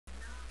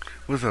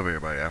What's up,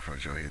 everybody? Afro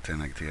Joe here, 10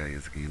 like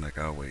TIS again, like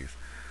always.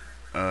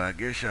 I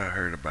guess y'all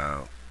heard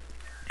about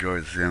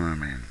George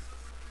Zimmerman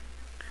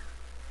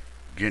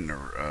getting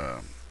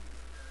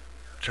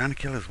trying to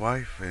kill his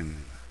wife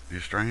and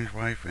his strange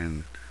wife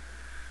and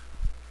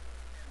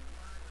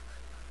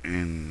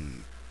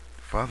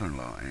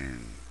father-in-law.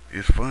 And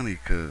it's funny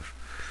because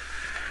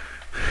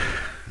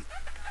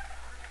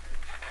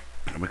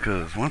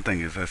one thing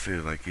is I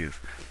said like is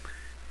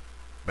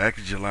back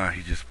in July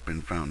he just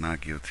been found not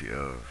guilty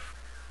of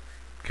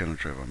killing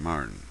Trayvon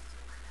Martin,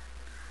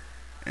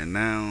 and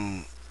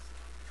now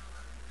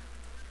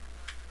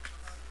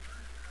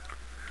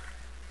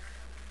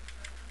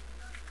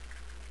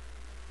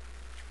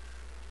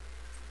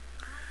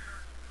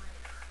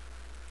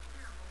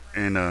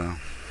and uh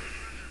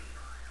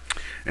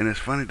and it's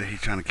funny that he's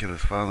trying to kill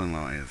his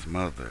father-in-law and his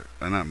mother,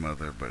 not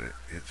mother, but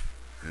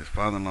his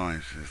father-in-law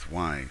and his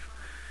wife.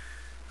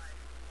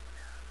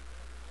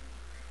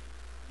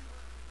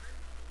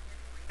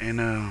 And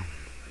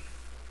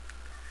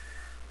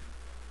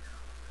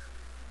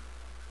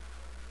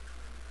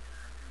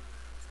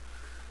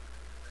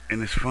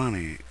and it's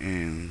funny,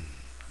 and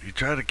he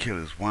tried to kill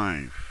his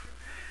wife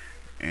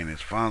and his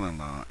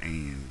father-in-law,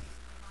 and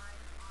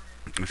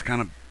it's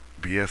kind of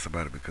BS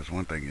about it because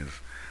one thing is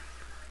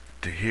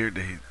to hear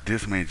that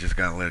this man just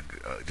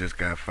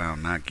got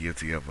found not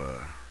guilty of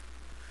a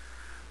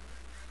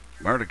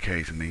murder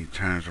case, and then he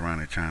turns around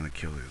and trying to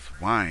kill his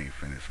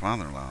wife and his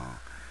father-in-law,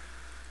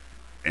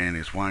 and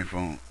his wife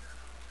won't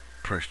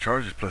press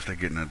charges. Plus, they're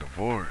getting a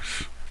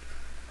divorce.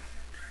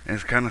 And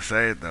it's kind of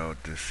sad though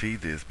to see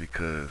this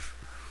because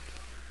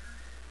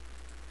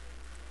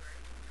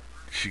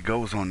she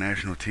goes on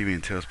national TV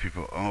and tells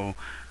people, "Oh,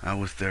 I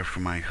was there for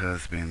my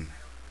husband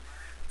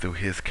through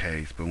his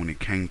case, but when it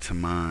came to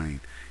mine,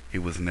 he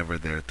was never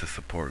there to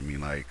support me."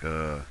 Like,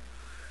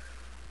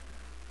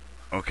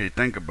 okay,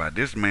 think about it.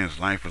 This man's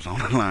life was on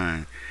the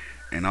line,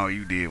 and all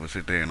you did was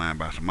sit there and lie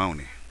about some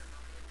money.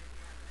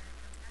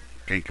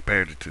 Can't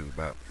compare the two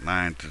about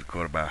lying to the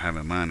court about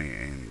having money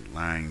and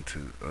lying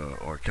to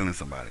or killing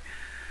somebody.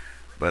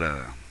 But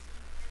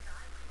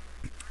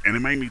and it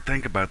made me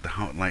think about the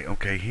whole like,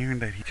 okay, hearing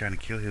that he trying to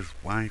kill his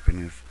wife and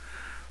his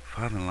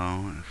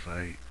father-in-law, it's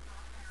like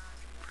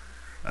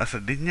I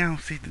said, didn't y'all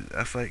see? I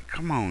was like,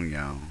 come on,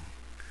 y'all.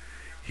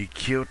 He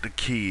killed the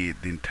kid,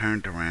 then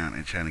turned around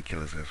and tried to kill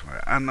his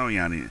ex-wife. I know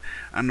y'all didn't.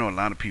 I know a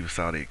lot of people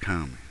saw that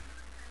coming.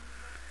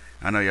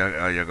 I know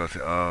y'all gonna say,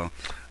 "Oh,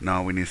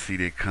 no, we didn't see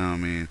that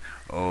coming."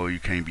 Oh, you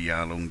can't be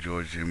all on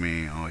George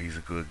Jimmy. Oh, he's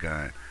a good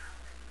guy.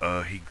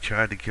 He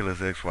tried to kill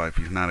his ex-wife.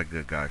 He's not a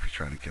good guy if he's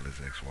trying to kill his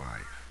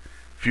ex-wife,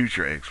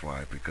 future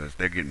ex-wife, because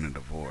they're getting a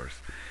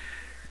divorce.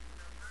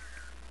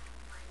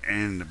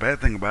 And the bad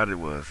thing about it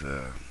was,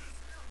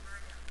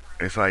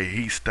 it's like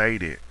he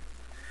stated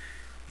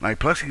like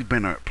plus he's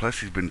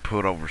been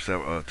pulled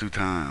over two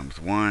times.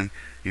 One,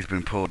 he's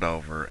been pulled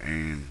over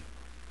and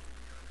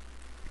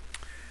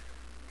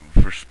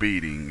for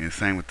speeding, and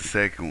same with the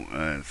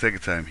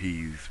second time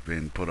he's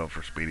been pulled over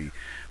for speeding.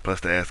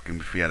 Plus they asked him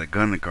if he had a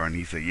gun in the car, and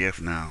he said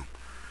yes. Now,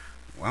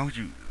 why would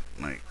you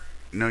like?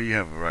 You know you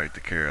have a right to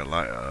carry a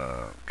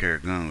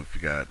gun if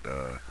you got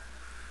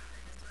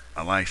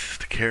a license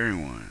to carry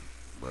one,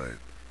 but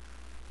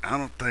I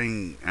don't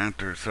think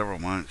after several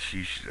months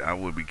I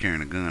would be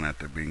carrying a gun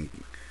after being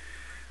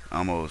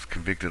almost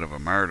convicted of a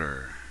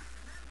murder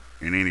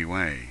in any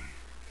way.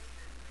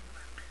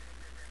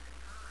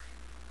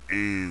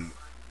 And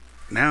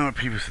now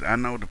I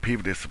know the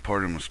people that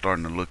support him are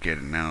starting to look at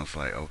it now. It's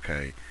like,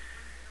 okay,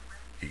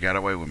 he got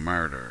away with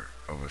murder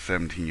of a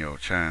 17-year-old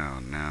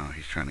child. Now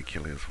he's trying to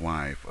kill his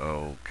wife.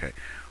 Okay,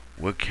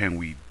 what can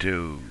we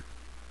do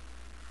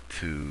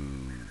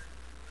to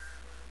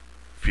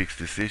fix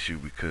this issue?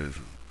 Because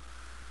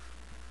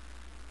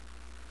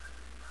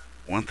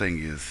one thing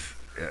is,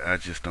 I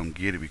just don't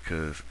get it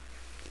because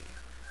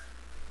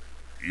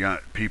y'all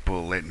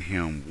people letting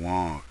him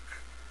walk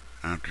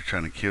after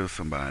trying to kill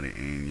somebody,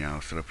 and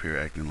y'all sit up here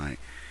acting like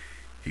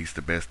he's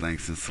the best thing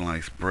since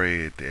sliced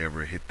bread to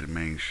ever hit the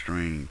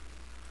mainstream.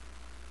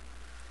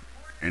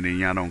 And then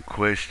y'all don't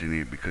question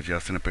it because y'all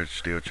sit up here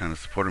still trying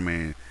to support a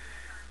man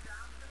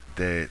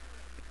that,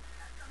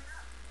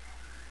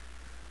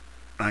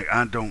 like,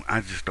 I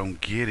just don't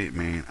get it,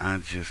 man. I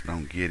just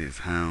don't get it. It's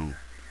how,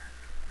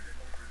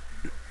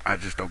 I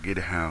just don't get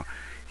it how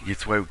he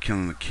gets away with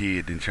killing a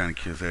kid, then trying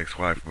to kill his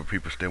ex-wife, but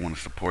people still want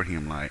to support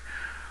him. Like,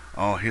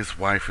 oh, his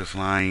wife is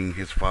lying,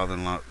 his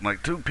father-in-law.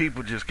 Like, two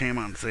people just came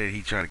out and said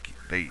he tried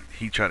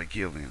to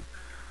kill them.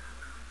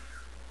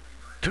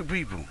 Two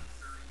people,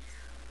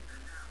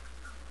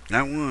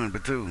 not one,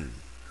 but two,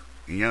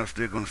 and y'all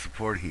still gonna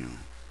support him.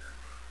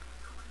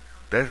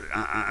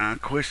 I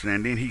question that.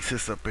 And then he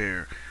sits up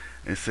there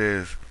and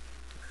says,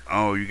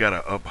 "Oh, you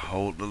gotta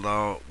uphold the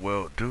law."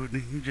 Well, dude,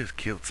 you just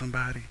killed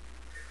somebody.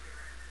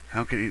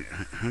 How can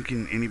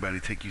anybody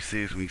take you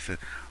serious when you say,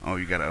 "Oh,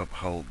 you gotta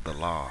uphold the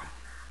law"?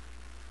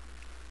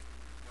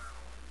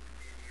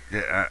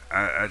 Yeah,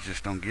 I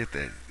just don't get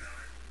that.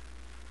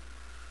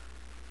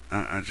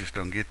 I just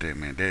don't get that,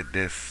 man.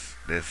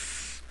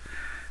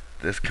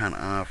 That's kind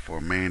of odd for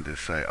a man to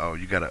say, "Oh,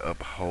 you got to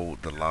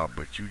uphold the law,"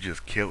 but you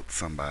just killed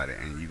somebody,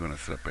 and you're gonna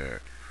sit up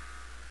there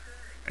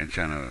and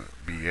trying to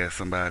BS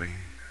somebody.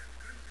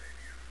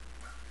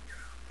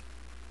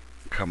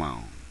 Come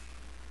on.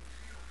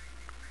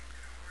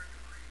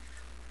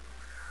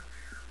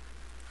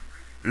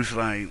 It's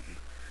like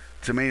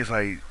to me, it's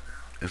like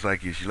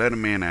if you let a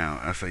man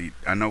out. I say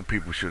I know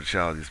people should have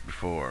shot this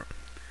before,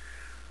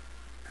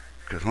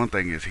 because one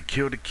thing is he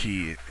killed a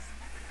kid,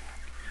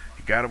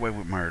 he got away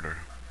with murder,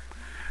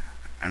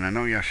 and I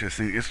know y'all should have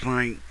seen. It's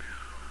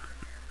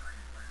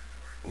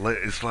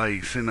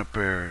like sitting up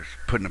there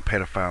putting a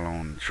pedophile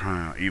on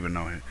trial, even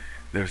though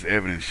there's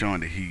evidence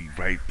showing that he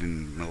raped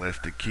and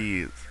molested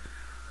kids.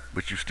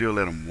 But you still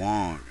let him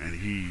walk,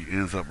 and he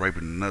ends up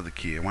raping another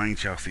kid. Why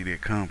ain't y'all see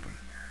that coming?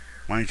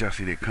 Why ain't y'all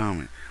see that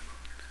coming?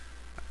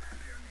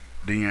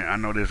 Then I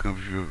know there's gonna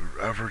be people.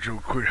 I've heard you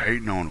quit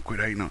hating on him.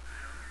 Quit hating on.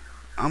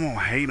 I'm gonna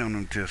hate on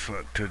him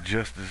till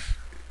justice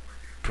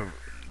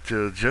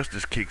till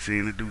justice kicks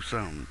in and do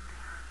something.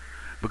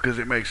 Because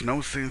it makes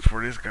no sense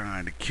for this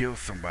guy to kill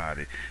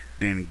somebody,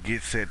 then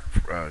get set,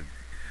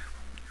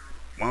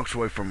 walks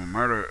away from a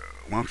murder,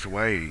 walks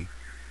away,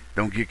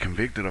 don't get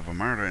convicted of a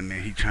murder, and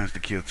then he tries to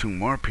kill two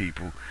more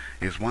people.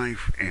 His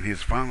wife and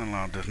his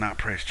father-in-law does not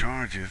press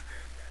charges,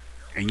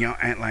 and y'all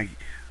act like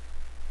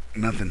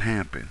nothing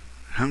happened.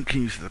 How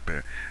can you sit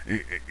there?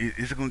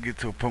 Is it gonna get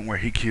to a point where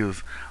he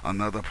kills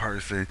another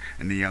person,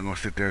 and then y'all gonna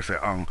sit there and say,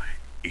 "Oh,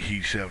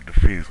 he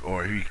self-defense,"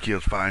 or he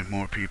kills five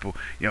more people?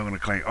 Y'all gonna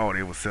claim, "Oh,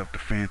 it was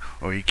self-defense,"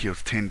 or he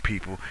kills 10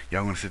 people?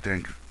 Y'all gonna sit there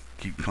and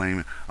keep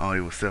claiming, "Oh,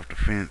 it was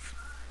self-defense."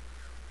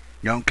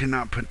 Y'all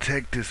cannot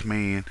protect this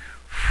man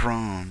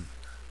from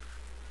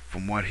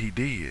from what he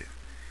did.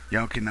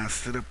 Y'all cannot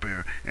sit up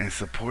there and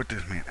support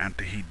this man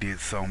after he did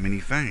so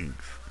many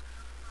things.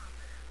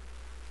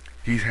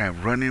 He's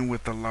have run in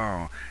with the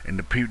law, and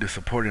the people that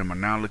support him are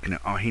now looking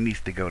at, oh, he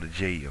needs to go to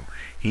jail.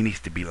 He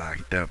needs to be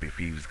locked up if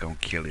he was gonna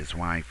kill his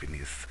wife and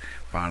his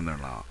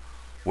father-in-law.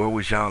 Where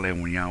was y'all at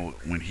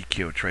when he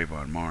killed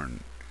Trayvon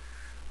Martin?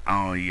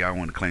 Oh, y'all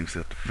want to claim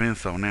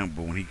self-defense on them,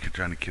 but when he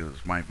trying to kill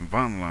his wife and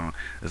father-in-law,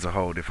 it's a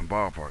whole different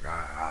ballpark.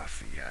 I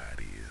see how it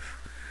is.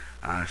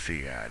 I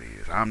see how it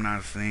is. I'm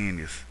not saying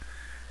it's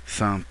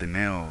something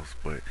else,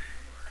 but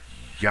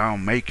y'all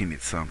making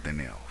it something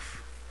else.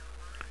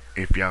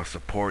 If y'all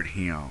support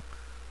him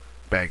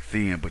back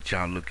then, but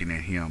y'all looking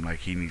at him like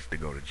he needs to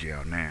go to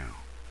jail now.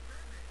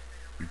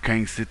 You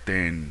can't sit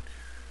there and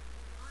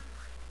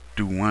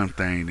do one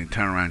thing, then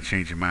turn around and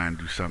change your mind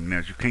and do something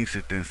else. You can't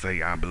sit there and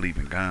say, I believe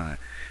in God,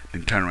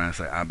 then turn around and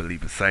say, I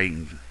believe in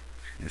Satan,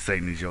 and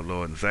Satan is your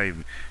Lord and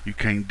Savior. You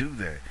can't do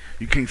that.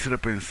 You can't sit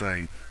up there and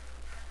say,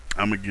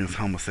 I'm against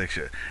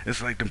homosexual.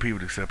 It's like them people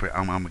that say,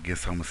 I'm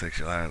against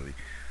homosexuality,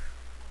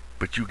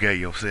 but you gay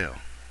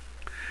yourself.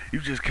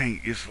 You just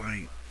can't, it's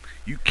like,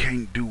 you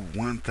can't do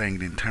one thing,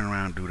 then turn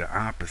around and do the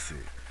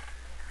opposite.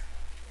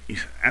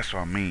 That's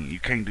what I mean. You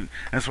can't do,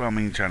 that's what I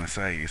mean trying to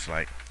say. It's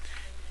like,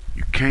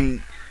 you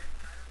can't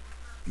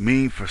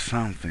mean for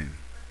something,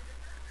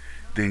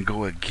 then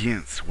go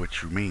against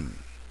what you mean.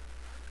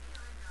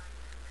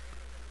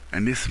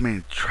 And this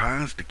man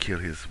tries to kill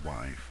his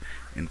wife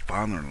and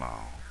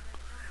father-in-law,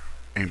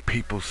 and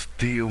people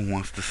still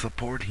wants to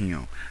support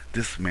him.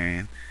 This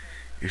man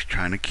is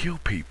trying to kill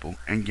people,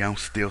 and y'all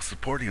still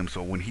support him.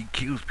 So when he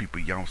kills people,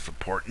 y'all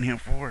supporting him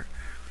for it.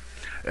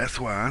 That's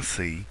why I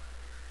see.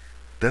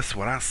 That's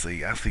what I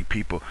see. I see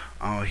people.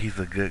 Oh, he's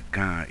a good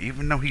guy,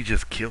 even though he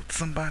just killed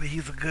somebody.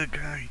 He's a good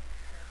guy.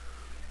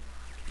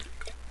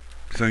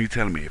 So you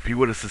telling me if he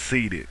would have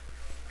succeeded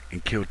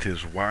and killed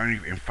his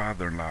wife and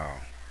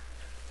father-in-law,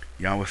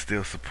 y'all would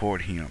still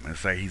support him and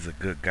say he's a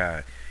good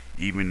guy,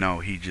 even though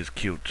he just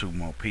killed two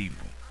more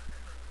people?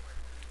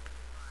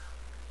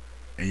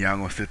 And y'all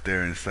gonna sit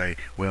there and say,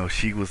 well,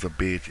 she was a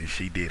bitch and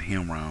she did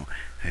him wrong.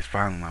 His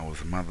father-in-law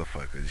was a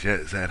motherfucker.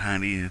 Is that how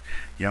it is?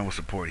 Y'all will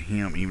support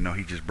him even though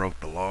he just broke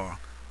the law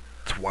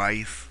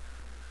twice?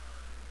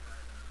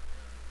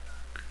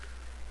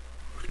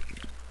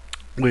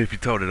 Well, if you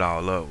told it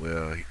all up,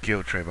 well, he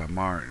killed Trayvon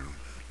Martin.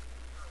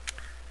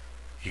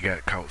 He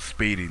got caught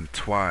speeding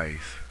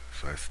twice,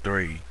 so that's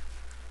three.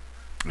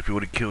 If he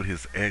would have killed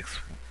his ex,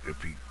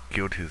 if he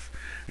killed his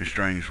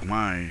estranged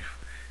wife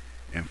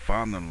and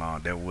father-in-law,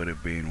 that would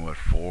have been what,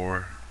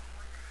 4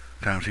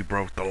 times he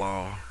broke the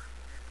law.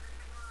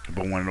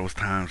 But one of those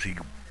times he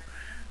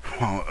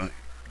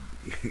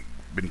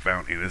been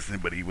found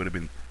innocent, but he would have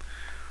been.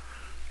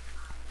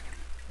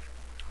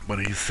 But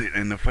he sit,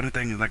 and the funny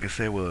thing is, like I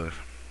said, was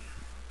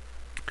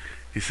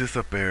he sits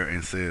up there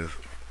and says,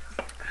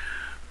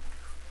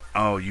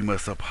 "Oh, you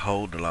must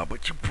uphold the law,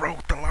 but you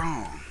broke the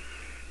law.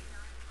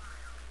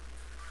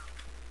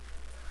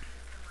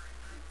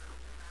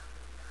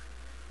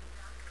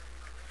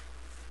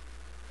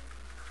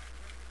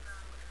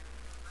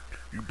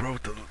 You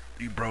broke the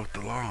you broke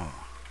the law."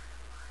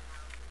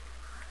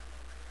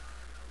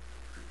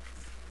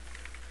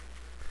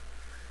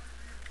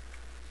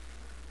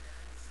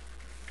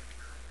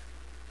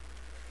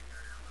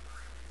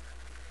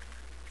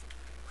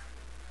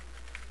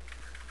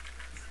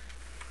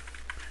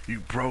 You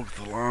broke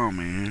the law,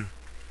 man.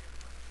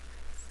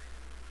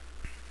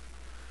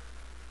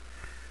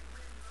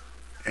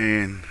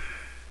 And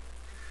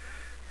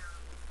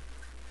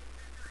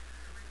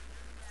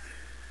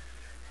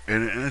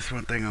and that's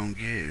one thing I don't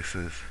get. It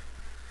says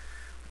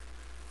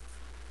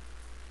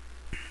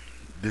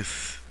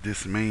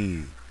this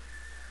man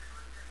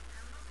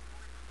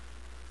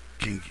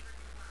can.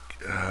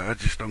 I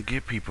just don't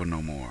get people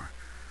no more.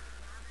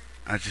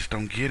 I just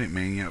don't get it,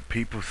 man. You know,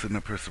 people sitting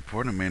up here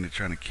supporting a man that's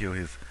trying to kill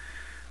his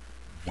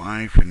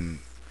wife and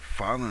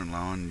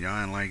father-in-law, and y'all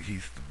act like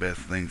he's the best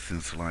thing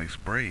since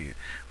sliced bread,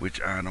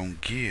 which I don't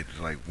get.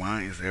 Like,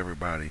 why is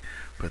everybody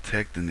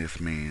protecting this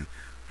man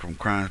from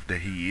crimes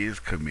that he is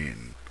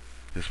committing?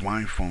 His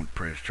wife won't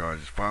press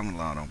charges.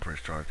 Father-in-law don't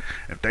press charges.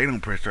 If they don't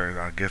press charges,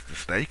 I guess the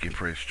state can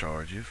press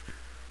charges.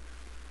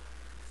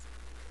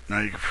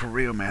 Like, for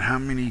real, man, how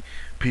many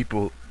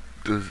people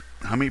does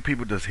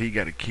he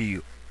got to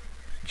kill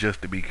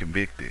just to be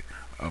convicted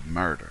of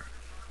murder?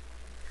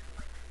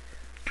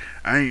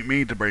 I ain't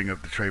mean to bring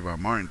up the Trayvon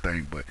Martin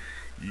thing, but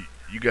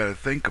you got to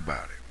think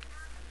about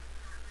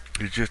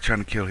it. He's just trying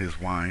to kill his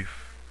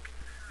wife,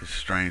 his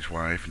strange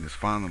wife, and his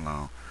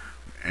father-in-law,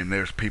 and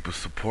there's people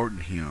supporting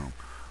him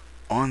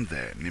on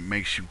that, and it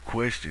makes you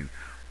question,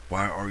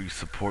 why are you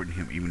supporting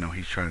him even though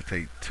he's trying to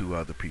take two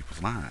other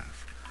people's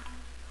lives?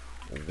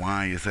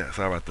 Why is that?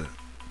 Sorry about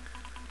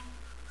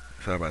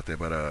that,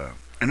 but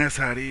and that's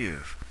how it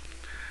is.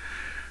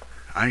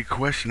 I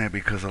question that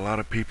because a lot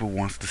of people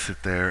wants to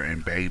sit there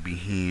and baby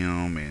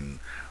him and,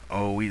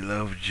 oh, we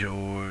love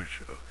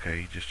George.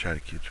 Okay, just try to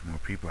kill two more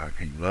people. How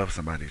can you love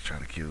somebody that's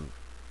trying to kill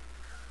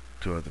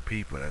two other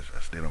people? I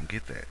still don't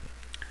get that.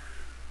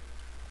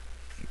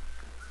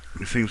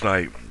 It seems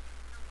like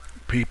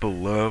people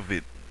love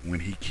it when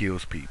he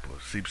kills people.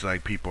 It seems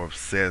like people are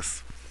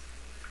obsessed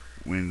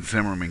when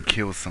Zimmerman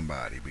kills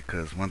somebody,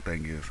 because one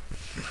thing is,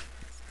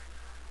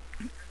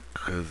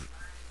 because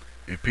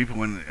if people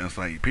when it's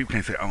like people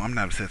can't say, "Oh, I'm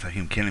not obsessed with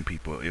him killing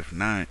people." If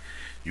not,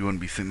 you wouldn't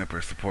be sitting up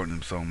there supporting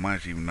him so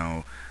much, even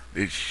though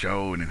it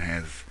showed and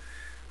has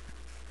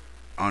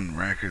on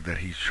record that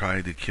he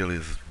tried to kill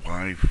his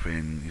wife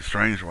and his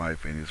strange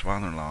wife and his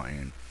father-in-law,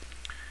 and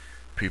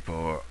people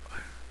are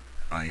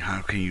like,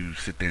 how can you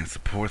sit there and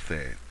support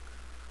that?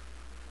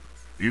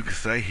 You could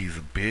say he's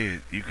a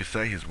bitch. You could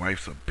say his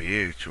wife's a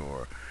bitch,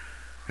 or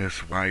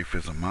his wife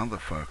is a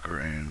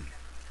motherfucker, and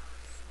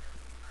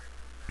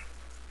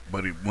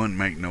but it wouldn't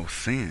make no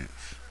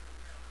sense.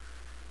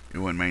 It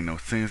wouldn't make no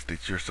sense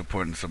that you're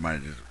supporting somebody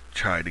that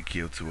tried to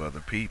kill two other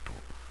people.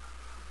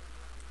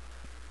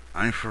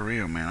 I'm for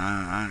real, man.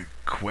 I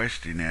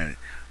question that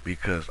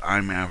because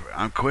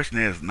I'm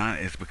questioning it not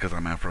it's because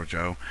I'm Afro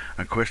Joe.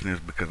 I'm questioning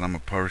it because I'm a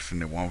person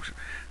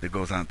that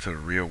goes out into the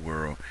real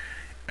world,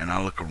 and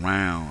I look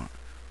around,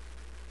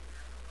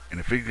 and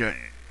if it got,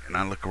 and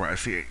I look around,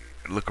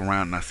 look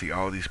around, and I see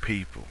all these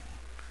people.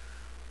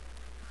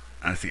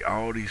 I see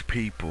all these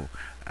people,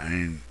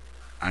 and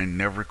I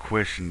never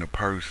question the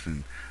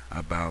person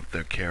about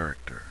their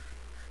character.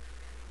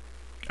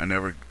 I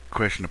never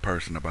question a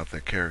person about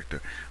their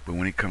character. But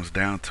when it comes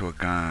down to a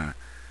guy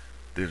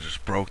that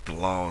just broke the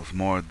laws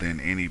more than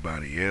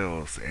anybody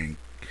else, and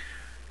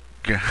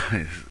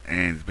guys,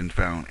 and has been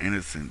found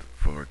innocent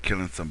for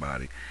killing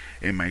somebody,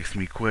 it makes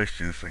me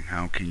question, saying,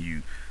 how can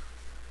you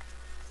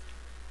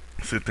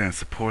sit there and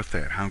support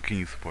that? How can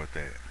you support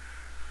that?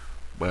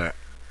 But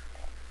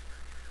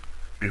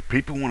if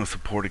people want to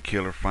support a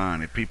killer,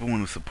 fine. If people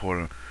want to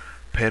support a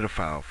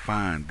pedophile,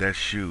 fine.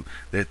 That's you.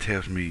 That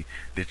tells me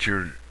that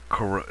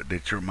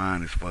that your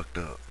mind is fucked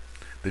up.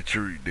 That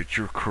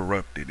you're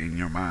corrupted in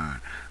your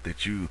mind.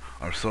 That you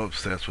are so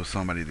obsessed with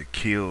somebody that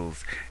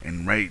kills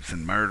and rapes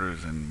and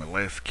murders and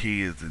molests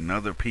kids and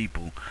other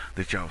people,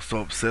 that y'all so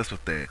obsessed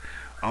with that.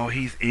 Oh,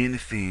 he's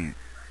innocent,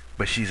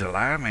 but she's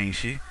alive, ain't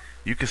she?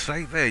 You can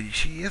say that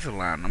she is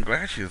alive, and I'm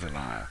glad she is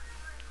alive.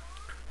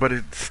 But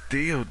it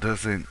still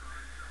doesn't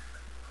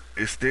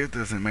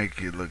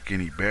make it look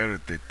any better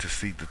to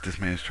see that this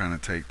man's trying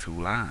to take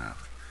two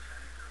lives.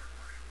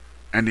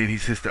 And then he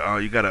says that, oh,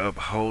 you gotta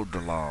uphold the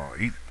law.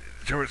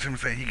 George Zimmerman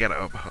said you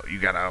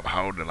gotta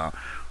uphold the law,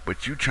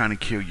 but you trying to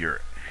kill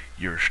your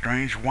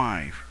strange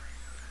wife,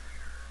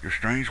 your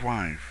strange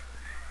wife,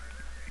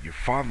 your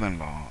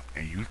father-in-law,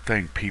 and you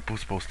think people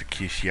supposed to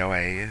kiss your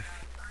ass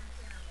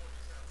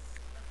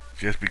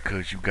just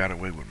because you got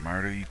away with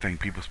murder? You think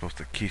people supposed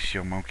to kiss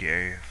your monkey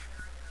ass?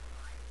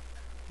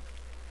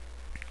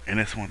 And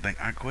that's one thing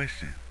I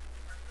question.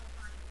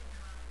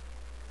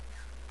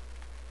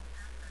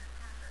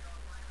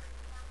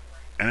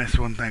 And that's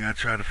one thing I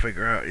try to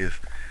figure out is,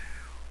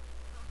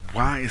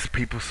 why is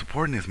people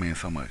supporting this man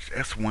so much?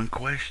 That's one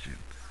question.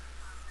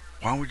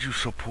 Why would you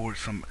support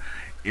some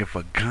if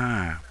a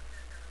guy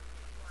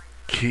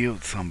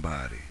killed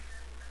somebody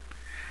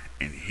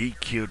and he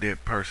killed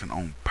that person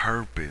on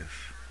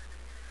purpose?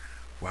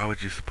 Why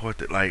would you support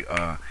that? Like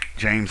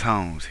James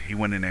Holmes, he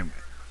went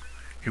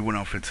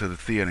off into the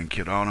theater and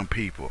killed all them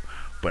people.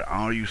 But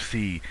all you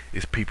see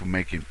is people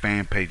making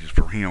fan pages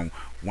for him.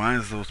 Why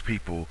is those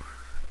people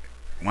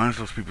why is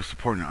those people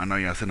supporting him? I know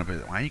y'all sitting up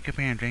here. Why you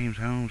comparing James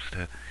Holmes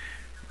to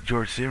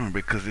George Zimmerman?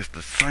 Because it's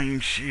the same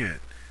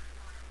shit,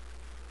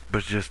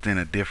 but just in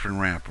a different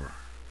rapper.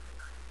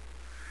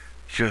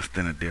 Just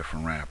in a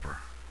different rapper.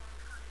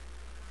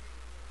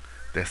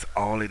 That's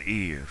all it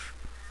is.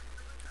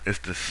 It's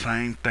the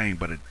same thing,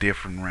 but a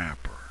different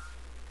rapper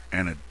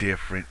and a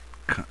different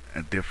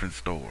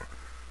store.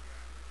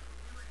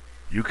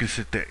 You can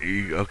sit there.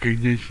 Okay,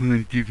 just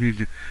want to give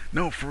me.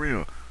 No, for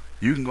real.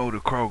 You can go to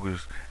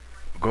Kroger's,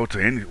 go to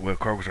any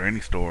Kroger's or any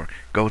store.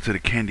 Go to the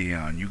candy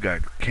aisle. You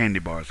got candy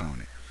bars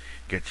on it.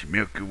 Got your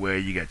Milky Way.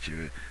 You got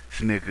your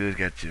Snickers.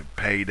 Got your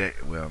Payday.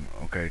 Well,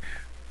 okay.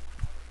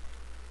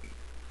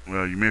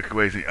 Well, your Milky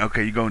Ways.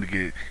 Okay, you're going to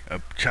get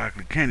a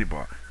chocolate candy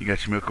bar. You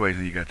got your Milky Ways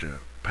and you got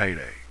your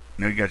Payday.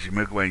 Now you got your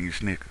Milky Way and your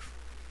Snickers.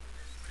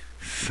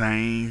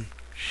 Same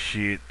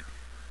shit,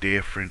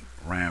 different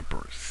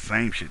rappers.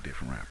 Same shit,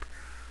 different rappers.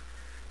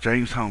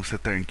 James Holmes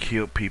sat there and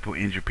killed people,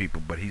 injured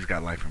people, but he's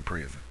got life in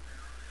prison.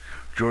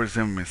 George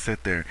Zimmerman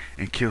sat there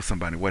and killed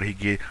somebody. What he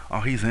get?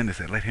 Oh, he's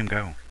innocent. Let him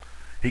go.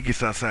 He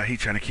gets outside. He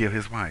trying to kill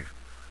his wife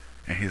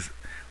and his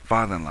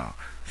father-in-law.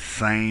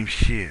 Same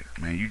shit,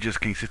 man. You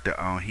just can't sit there.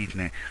 Oh, he's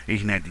not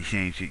the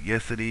same shit.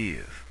 Yes, it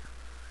is.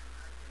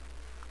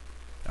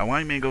 A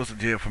white man goes to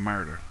jail for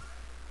murder,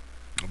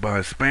 but a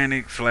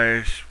Hispanic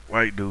slash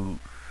white dude.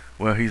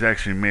 Well, he's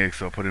actually mixed,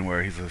 so put in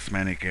where he's a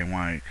Hispanic and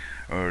white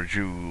or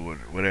Jew or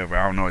whatever.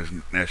 I don't know his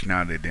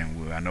nationality damn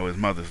well. I know his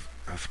mother's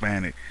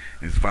Hispanic,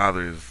 his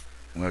father is,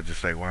 well,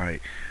 just say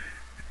white,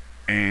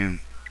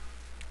 and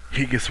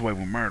he gets away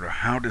with murder.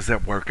 How does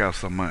that work out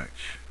so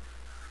much?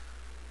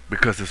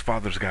 Because his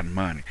father's got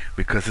money.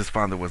 Because his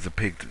father was a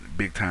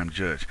big time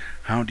judge.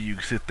 How do you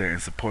sit there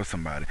and support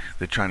somebody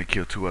that's trying to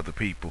kill two other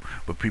people,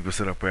 but people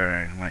sit up there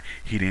and like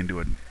he didn't do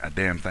a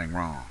damn thing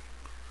wrong?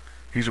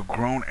 He's a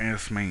grown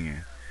ass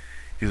man.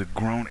 He's a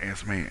grown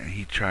ass man, and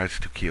he tries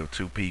to kill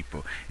two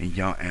people, and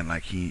y'all act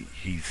like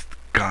he's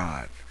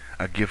God,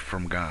 a gift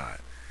from God.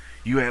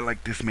 You act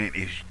like this man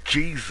is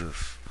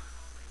Jesus.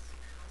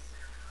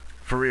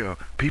 For real,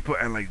 people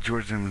act like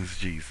George Zimmerman is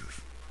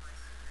Jesus.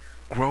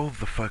 Grow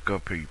the fuck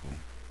up, people.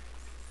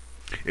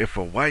 If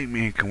a white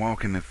man can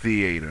walk in the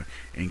theater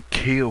and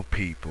kill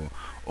people,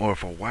 or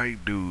if a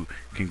white dude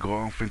can go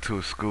off into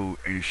a school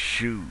and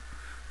shoot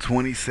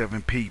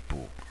 27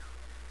 people,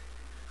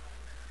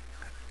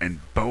 and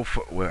both,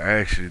 well,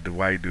 actually, the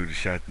white dude that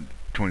shot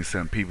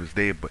 27 people is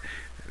dead, but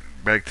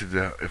back to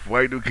the, if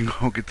white dude can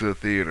go into a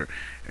theater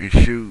and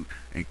shoot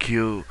and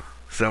kill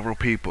several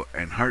people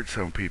and hurt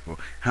some people,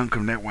 how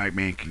come that white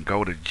man can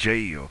go to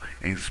jail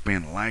and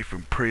spend life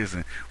in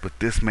prison, but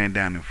this man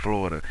down in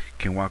Florida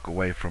can walk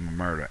away from a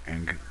murder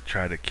and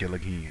try to kill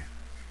again?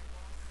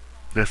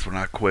 That's what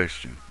I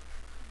question.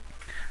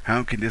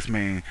 How can this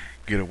man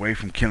get away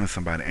from killing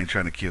somebody and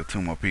trying to kill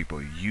two more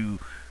people? You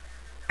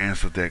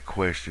answer that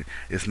question.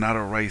 It's not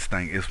a race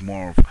thing. It's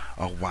more of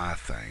a why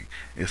thing.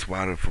 It's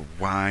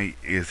why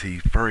is he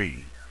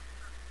free?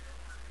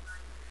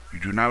 You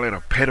do not let a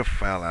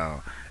pedophile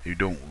out. You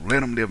don't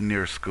let him live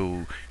near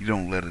school. You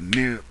don't let him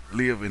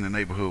live in a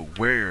neighborhood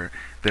where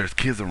there's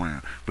kids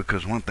around.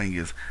 Because one thing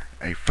is,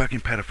 a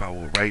fucking pedophile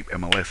will rape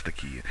and molest a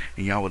kid,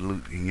 and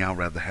y'all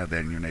rather have that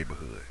in your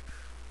neighborhood.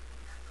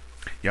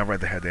 Y'all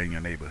rather have that in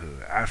your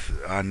neighborhood.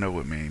 I know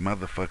it, man.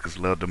 Motherfuckers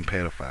love them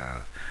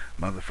pedophiles.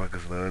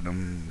 Motherfuckers love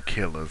them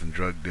killers and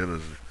drug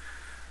dealers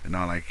and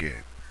all like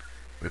that.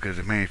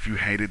 Because, man, if you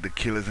hated the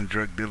killers and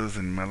drug dealers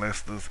and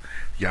molesters,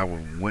 y'all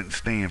wouldn't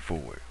stand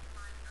for it.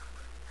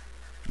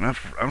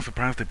 I'm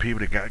surprised that people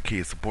that got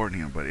kids supporting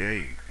him, but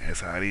hey, that's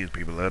how it is.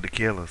 People love the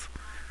killers.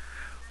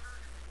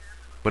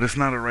 But it's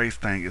not a race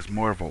thing. It's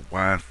more of a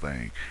why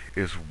thing.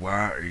 It's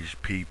why is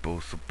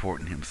people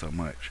supporting him so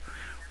much?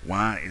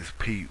 Why is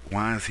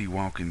he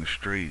walking the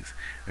streets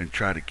and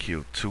try to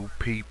kill two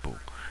people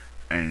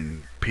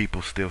and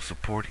people still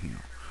support him?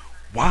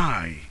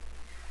 Why?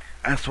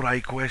 That's what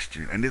I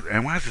question.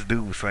 And why does this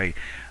dude say,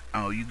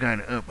 "Oh, you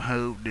gotta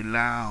uphold the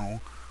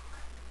law,"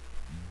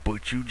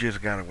 but you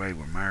just got away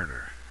with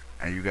murder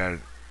and you got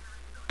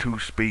two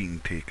speeding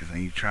tickets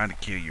and you trying to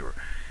kill your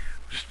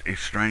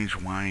estranged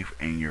wife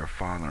and your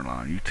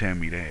father-in-law? You tell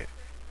me that.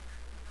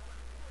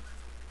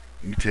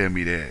 You tell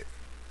me that.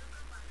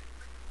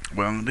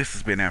 Well, this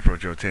has been Afro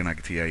Joe 10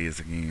 like TIS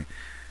again.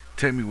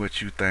 Tell me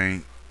what you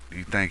think. Do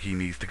you think he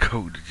needs to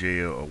go to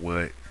jail or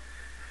what?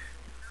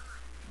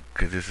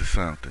 Because this is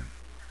something.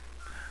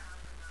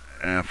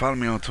 Follow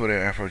me on Twitter,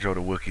 Afro Joe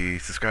the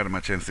Wookie. Subscribe to my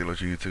channel, CeeLo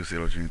Jr. 2,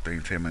 CeeLo Jr.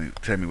 3.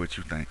 Tell me what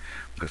you think.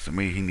 Because to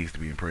me, he needs to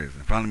be in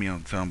prison. Follow me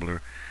on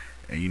Tumblr,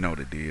 and you know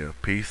the deal.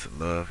 Peace,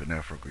 love, and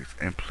Afro Grease.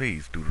 And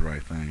please do the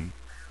right thing.